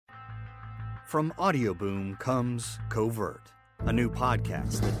From Audioboom comes Covert, a new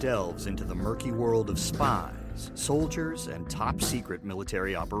podcast that delves into the murky world of spies, soldiers, and top-secret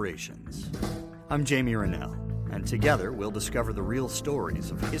military operations. I'm Jamie Rennell, and together we'll discover the real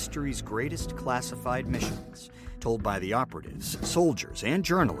stories of history's greatest classified missions, told by the operatives, soldiers, and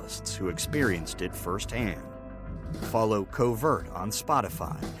journalists who experienced it firsthand. Follow Covert on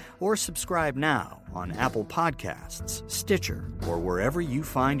Spotify, or subscribe now on Apple Podcasts, Stitcher, or wherever you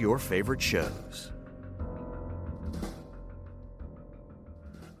find your favorite shows.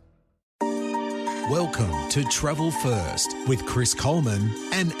 Welcome to Travel First with Chris Coleman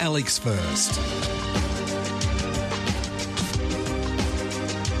and Alex First.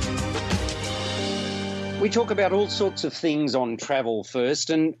 We talk about all sorts of things on Travel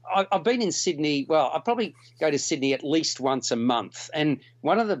First, and I've been in Sydney. Well, I probably go to Sydney at least once a month, and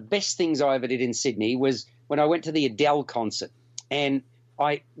one of the best things I ever did in Sydney was when I went to the Adele concert, and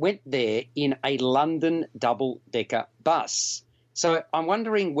I went there in a London double-decker bus. So I'm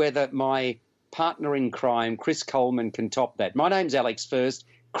wondering whether my partner in crime, Chris Coleman, can top that. My name's Alex First.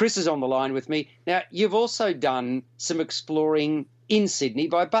 Chris is on the line with me. Now, you've also done some exploring in Sydney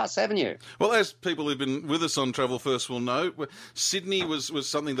by bus, haven't you? Well, as people who've been with us on Travel First will know, Sydney was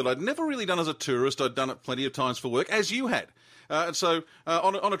something that I'd never really done as a tourist. I'd done it plenty of times for work, as you had. And so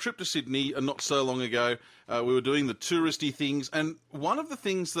on a trip to Sydney not so long ago, we were doing the touristy things, and one of the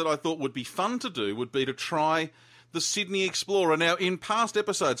things that I thought would be fun to do would be to try the Sydney Explorer. Now, in past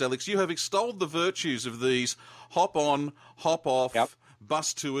episodes, Alex, you have extolled the virtues of these hop-on, hop-off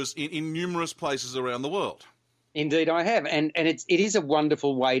bus tours in numerous places around the world. Indeed, I have, and it is a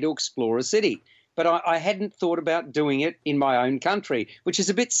wonderful way to explore a city. But I hadn't thought about doing it in my own country, which is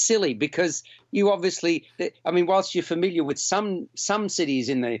a bit silly because you obviously, I mean, whilst you're familiar with some cities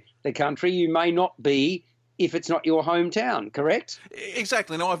in the country, you may not be if it's not your hometown, correct?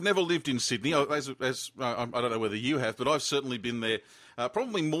 Exactly. No, I've never lived in Sydney. I don't know whether you have, but I've certainly been there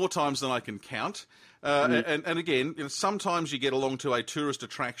probably more times than I can count. And again, sometimes you get along to a tourist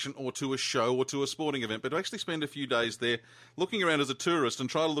attraction or to a show or to a sporting event, but to actually spend a few days there looking around as a tourist and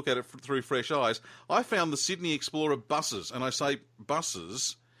try to look at it through fresh eyes, I found the Sydney Explorer buses, and I say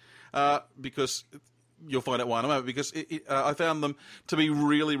buses because you'll find out why in a moment, because I found them to be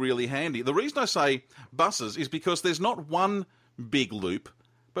really, really handy. The reason I say buses is because there's not one big loop,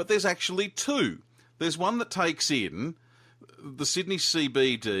 but there's actually two. There's one that takes in the Sydney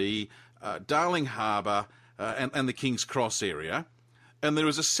CBD, Darling Harbour, and the King's Cross area, and there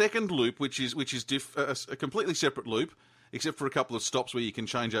is a second loop which is a completely separate loop, except for a couple of stops where you can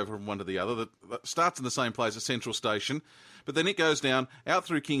change over from one to the other. That starts in the same place as Central Station, but then it goes down out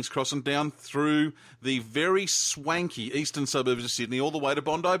through King's Cross and down through the very swanky eastern suburbs of Sydney, all the way to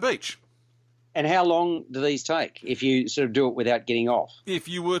Bondi Beach. And how long do these take if you sort of do it without getting off? If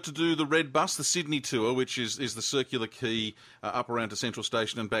you were to do the Red Bus, the Sydney tour, which is the circular quay up around to Central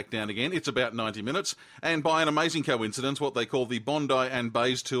Station and back down again, it's about 90 minutes. And by an amazing coincidence, what they call the Bondi and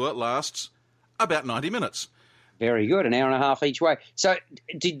Bays tour lasts about 90 minutes. Very good, an hour and a half each way. So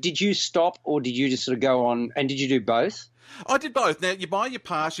did you stop or did you just sort of go on, and did you do both? I did both. Now, you buy your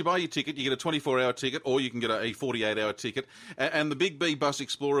pass, you buy your ticket, you get a 24-hour ticket, or you can get a 48-hour ticket. And the Big B Bus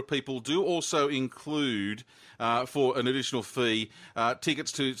Explorer people do also include, for an additional fee,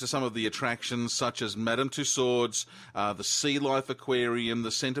 tickets to some of the attractions, such as Madame Tussauds, the Sea Life Aquarium, the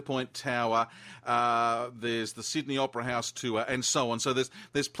Centrepoint Tower, there's the Sydney Opera House tour, and so on. So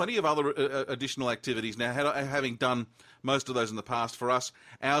there's plenty of other additional activities. Now, having done most of those in the past, for us,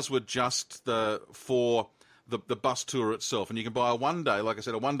 ours were just for the bus tour itself, and you can buy a one-day, like I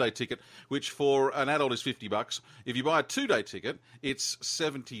said, a one-day ticket, which for an adult is $50. If you buy a two-day ticket, it's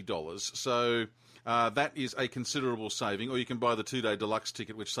 $70. So that is a considerable saving. Or you can buy the two-day deluxe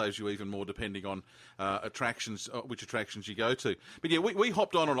ticket, which saves you even more depending on which attractions you go to. But yeah, we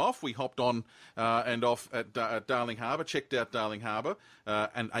hopped on and off. We hopped on and off at Darling Harbour, checked out Darling Harbour,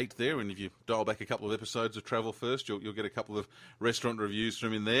 and ate there. And if you dial back a couple of episodes of Travel First, you'll get a couple of restaurant reviews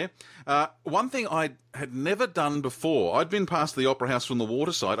from in there. One thing I had never done before, I'd been past the Opera House from the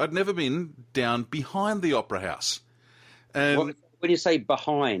waterside. I'd never been down behind the Opera House. And when you say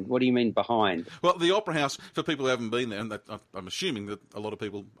behind, what do you mean behind? Well, the Opera House, for people who haven't been there, and I'm assuming that a lot of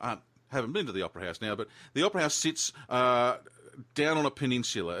people haven't been to the Opera House now, but the Opera House sits down on a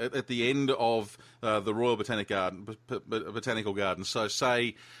peninsula at the end of the Royal Botanical Garden. So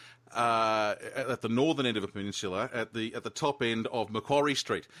say at the northern end of a peninsula, at the top end of Macquarie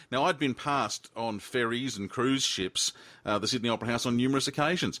Street. Now, I'd been past on ferries and cruise ships the Sydney Opera House on numerous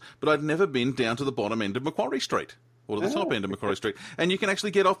occasions, but I'd never been down to the bottom end of Macquarie Street. or to the top end of Macquarie Street. And you can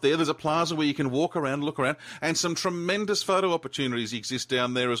actually get off there. There's a plaza where you can walk around, look around, and some tremendous photo opportunities exist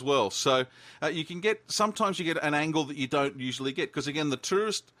down there as well. So sometimes you get an angle that you don't usually get, because again, the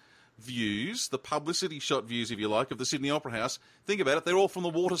tourist views, the publicity shot views, if you like, of the Sydney Opera House, think about it, they're all from the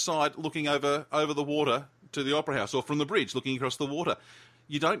water side looking over the water to the Opera House, or from the bridge looking across the water.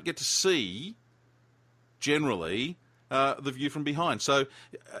 You don't get to see, generally, the view from behind. So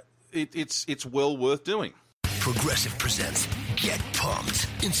it's well worth doing. Progressive presents Get Pumped.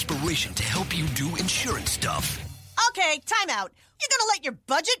 Inspiration to help you do insurance stuff. Okay, time out. You're gonna let your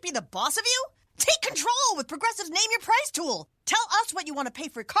budget be the boss of you? Take control with Progressive's Name Your Price tool. Tell us what you want to pay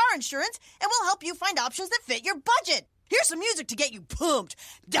for car insurance, and we'll help you find options that fit your budget. Here's some music to get you pumped.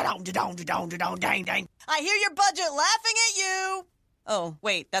 Da-dong, da-dong, da-dong, da-dong, dang, dang. I hear your budget laughing at you. Oh,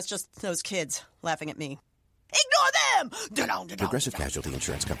 wait, that's just those kids laughing at me. Ignore them! Da-dong, da-dong, Progressive Casualty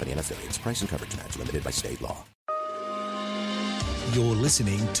Insurance Company and Affiliates. Price and coverage match limited by state law. You're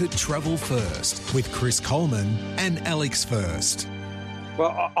listening to Travel First with Chris Coleman and Alex First.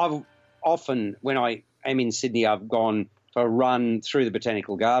 Well, I've often, when I am in Sydney, I've gone for a run through the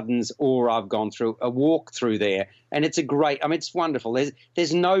Botanical Gardens, or I've gone through a walk through there. And it's it's wonderful.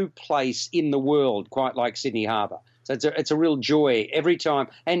 There's no place in the world quite like Sydney Harbour. So it's a real joy every time.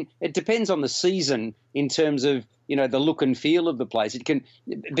 And it depends on the season in terms of, the look and feel of the place. It can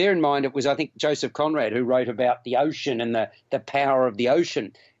bear in mind, it was, I think, Joseph Conrad who wrote about the ocean and the power of the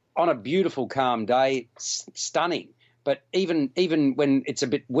ocean. On a beautiful, calm day, stunning. But even when it's a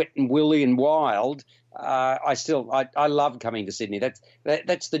bit wet and woolly and wild, I love coming to Sydney.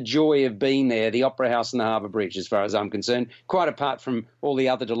 That's the joy of being there, the Opera House and the Harbour Bridge, as far as I'm concerned, quite apart from all the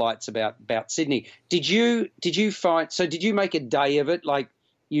other delights about Sydney. Did you make a day of it? Like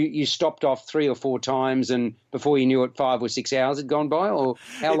you stopped off 3 or 4 times, and before you knew it, 5 or 6 hours had gone by, or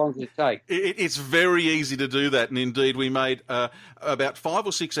how long did it take? It's very easy to do that, and indeed we made about 5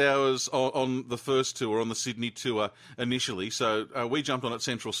 or 6 hours on the first tour, on the Sydney tour initially. So we jumped on at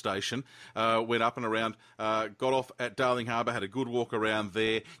Central Station, went up and around, got off at Darling Harbour, had a good walk around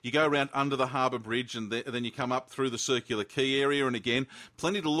there. You go around under the Harbour Bridge, and then you come up through the Circular Quay area, and again,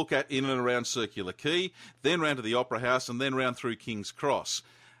 plenty to look at in and around Circular Quay, then round to the Opera House, and then round through King's Cross.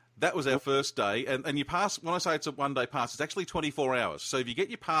 That was our first day, and you pass, when I say it's a one-day pass, it's actually 24 hours. So if you get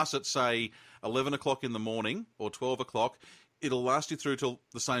your pass at, say, 11 o'clock in the morning or 12 o'clock, it'll last you through till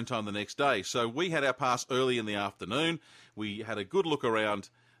the same time the next day. So we had our pass early in the afternoon. We had a good look around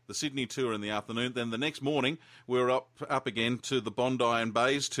the Sydney tour in the afternoon. Then the next morning, we were up again to the Bondi and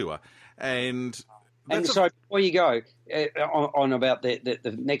Bays tour. And so before you go on about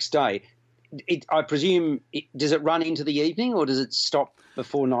the next day, I presume, does it run into the evening, or does it stop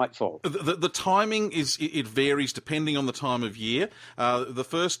before nightfall? The timing it varies depending on the time of year. The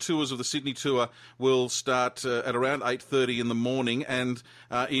first tours of the Sydney tour will start at around 8:30 in the morning, and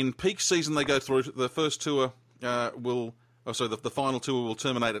in peak season they go through. The first tour the final tour will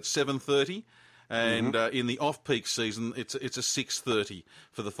terminate at 7:30. And in the off-peak season, it's a 6:30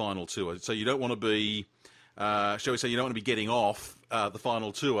 for the final tour. So you don't want to be, shall we say, you don't want to be getting off the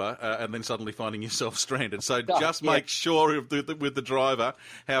final tour and then suddenly finding yourself stranded. So just make sure with the driver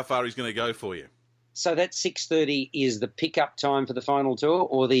how far he's going to go for you. So that 6:30 is the pick-up time for the final tour,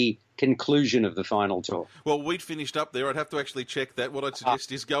 or the conclusion of the final tour? Well, we'd finished up there. I'd have to actually check that. What I'd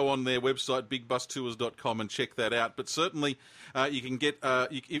suggest is go on their website, bigbustours.com, and check that out. But certainly you can get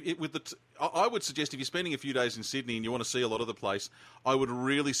I would suggest if you're spending a few days in Sydney and you want to see a lot of the place, I would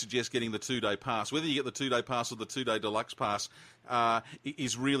really suggest getting the 2-day pass. Whether you get the 2-day pass or the 2-day deluxe pass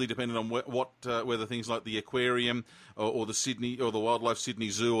is really dependent on whether things like the aquarium or the Sydney or the Wildlife Sydney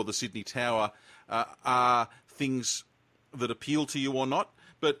Zoo or the Sydney Tower are things that appeal to you or not.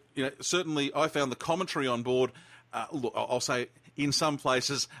 But certainly I found the commentary on board, look, I'll say in some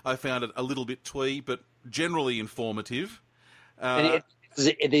places I found it a little bit twee, but generally informative.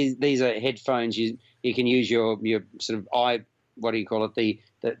 These are headphones. You can use your sort of what do you call it?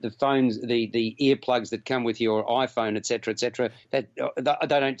 The phones, the earplugs that come with your iPhone, etc., etc. That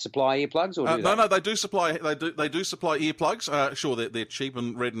they don't supply earplugs, or do they? No, they do supply. They do supply earplugs. Sure, they're cheap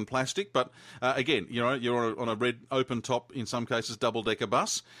and red and plastic, but again, you're on a red open top, in some cases double-decker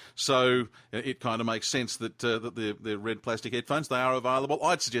bus, so it kind of makes sense that the red plastic headphones, they are available.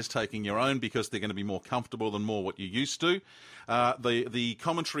 I'd suggest taking your own because they're going to be more comfortable and more what you're used to. The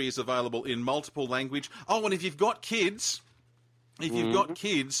commentary is available in multiple language. Oh, and if you've got kids. If you've got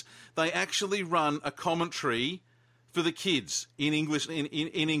kids, they actually run a commentary for the kids in English. In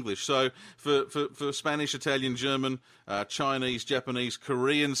English, so for Spanish, Italian, German, Chinese, Japanese,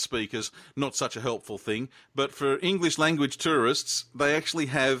 Korean speakers, not such a helpful thing. But for English language tourists, they actually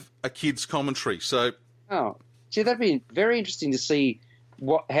have a kids commentary. So See, that'd be very interesting to see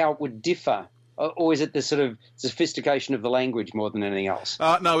how it would differ. Or is it the sort of sophistication of the language more than anything else?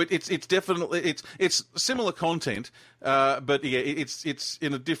 No, it's definitely it's similar content, but yeah, it's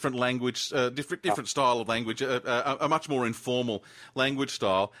in a different language, different style of language, a much more informal language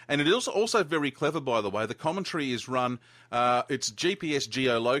style, and it is also very clever. By the way, the commentary is run. It's GPS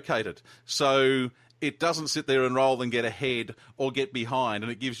geolocated, so it doesn't sit there and roll and get ahead or get behind,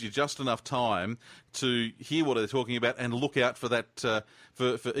 and it gives you just enough time to hear what they're talking about and look out for that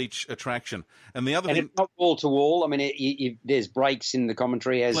for each attraction. And the other thing, it's not wall to wall. I mean, there's breaks in the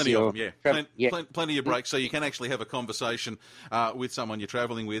commentary as plenty of them, yeah. Plenty of breaks, so you can actually have a conversation with someone you're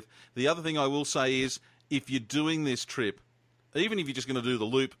travelling with. The other thing I will say is, if you're doing this trip, even if you're just going to do the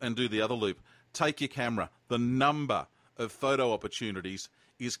loop and do the other loop, take your camera. The number of photo opportunities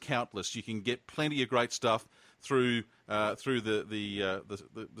is countless. You can get plenty of great stuff through the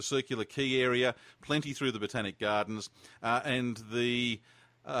Circular Quay area, plenty through the Botanic Gardens, and the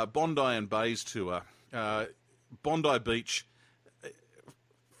Bondi and Bays tour. Bondi Beach.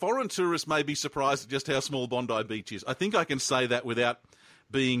 Foreign tourists may be surprised at just how small Bondi Beach is. I think I can say that without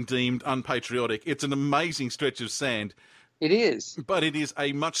being deemed unpatriotic. It's an amazing stretch of sand. It is. But it is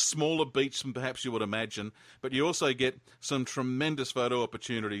a much smaller beach than perhaps you would imagine. But you also get some tremendous photo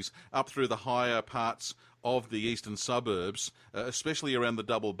opportunities up through the higher parts of the eastern suburbs, especially around the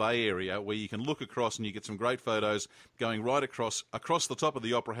Double Bay area, where you can look across and you get some great photos going right across the top of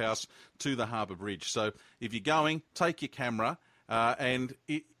the Opera House to the Harbour Bridge. So if you're going, take your camera, and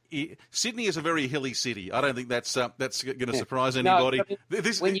Sydney is a very hilly city. I don't think that's going to surprise anybody. No,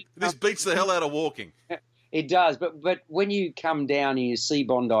 this beats the hell out of walking. It does, but when you come down and you see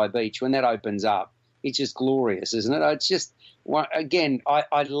Bondi Beach, when that opens up, it's just glorious, isn't it? It's just, again,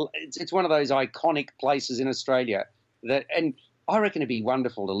 it's one of those iconic places in Australia and I reckon it'd be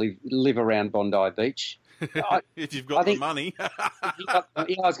wonderful to live around Bondi Beach. If you've got the money. I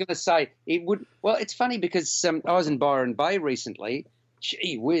was going to say it would. Well, it's funny because I was in Byron Bay recently.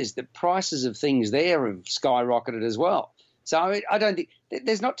 Gee whiz, the prices of things there have skyrocketed as well. So I don't think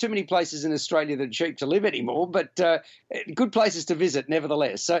there's not too many places in Australia that are cheap to live anymore, but good places to visit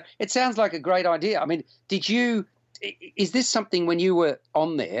nevertheless. So it sounds like a great idea. I mean, is this something when you were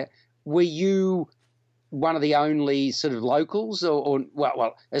on there, were you one of the only sort of locals or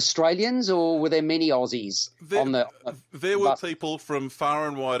Australians, or were there many Aussies on the There were people from far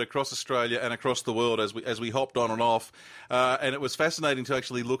and wide across Australia and across the world as we hopped on and off, and it was fascinating to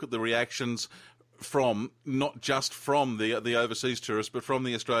actually look at the reactions from not just from the overseas tourists, but from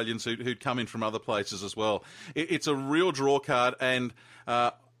the Australians who'd come in from other places as well. It's a real draw card, and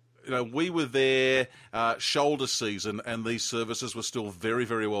we were there shoulder season, and these services were still very,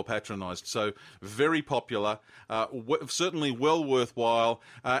 very well patronised. So very popular, certainly well worthwhile.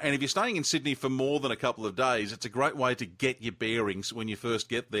 And if you're staying in Sydney for more than a couple of days, it's a great way to get your bearings when you first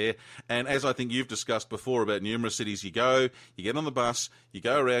get there. And as I think you've discussed before about numerous cities, you get on the bus, you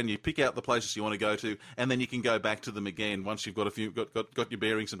go around, you pick out the places you want to go to, and then you can go back to them again once you've got your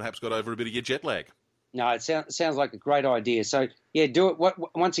bearings and perhaps got over a bit of your jet lag. No, it sounds like a great idea. So, yeah, do it.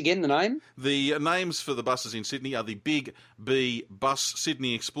 Once again, the name? The names for the buses in Sydney are the Big B Bus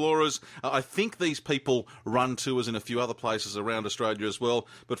Sydney Explorers. I think these people run tours in a few other places around Australia as well,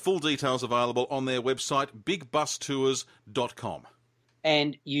 but full details available on their website, bigbustours.com.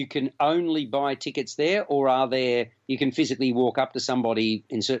 And you can only buy tickets there, or you can physically walk up to somebody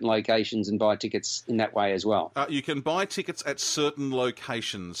in certain locations and buy tickets in that way as well? You can buy tickets at certain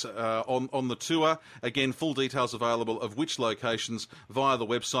locations on the tour. Again, full details available of which locations via the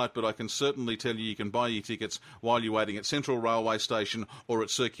website, but I can certainly tell you can buy your tickets while you're waiting at Central Railway Station or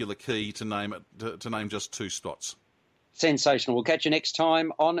at Circular Quay, to name just two spots. Sensational. We'll catch you next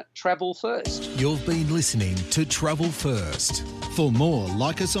time on Travel First. You've been listening to Travel First. For more,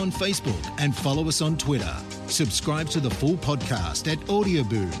 like us on Facebook and follow us on Twitter. Subscribe to the full podcast at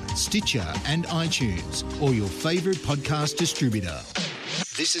Audioboom, Stitcher and iTunes, or your favourite podcast distributor.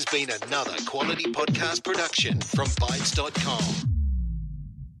 This has been another quality podcast production from Bytes.com.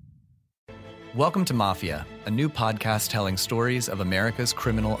 Welcome to Mafia, a new podcast telling stories of America's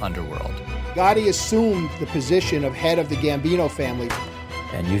criminal underworld. Gotti assumed the position of head of the Gambino family.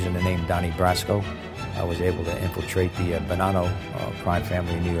 And using the name Donnie Brasco, I was able to infiltrate the Bonanno crime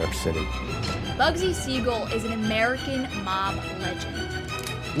family in New York City. Bugsy Siegel is an American mob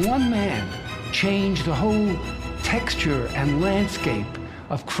legend. One man changed the whole texture and landscape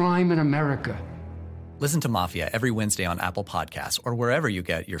of crime in America. Listen to Mafia every Wednesday on Apple Podcasts or wherever you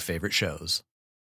get your favorite shows.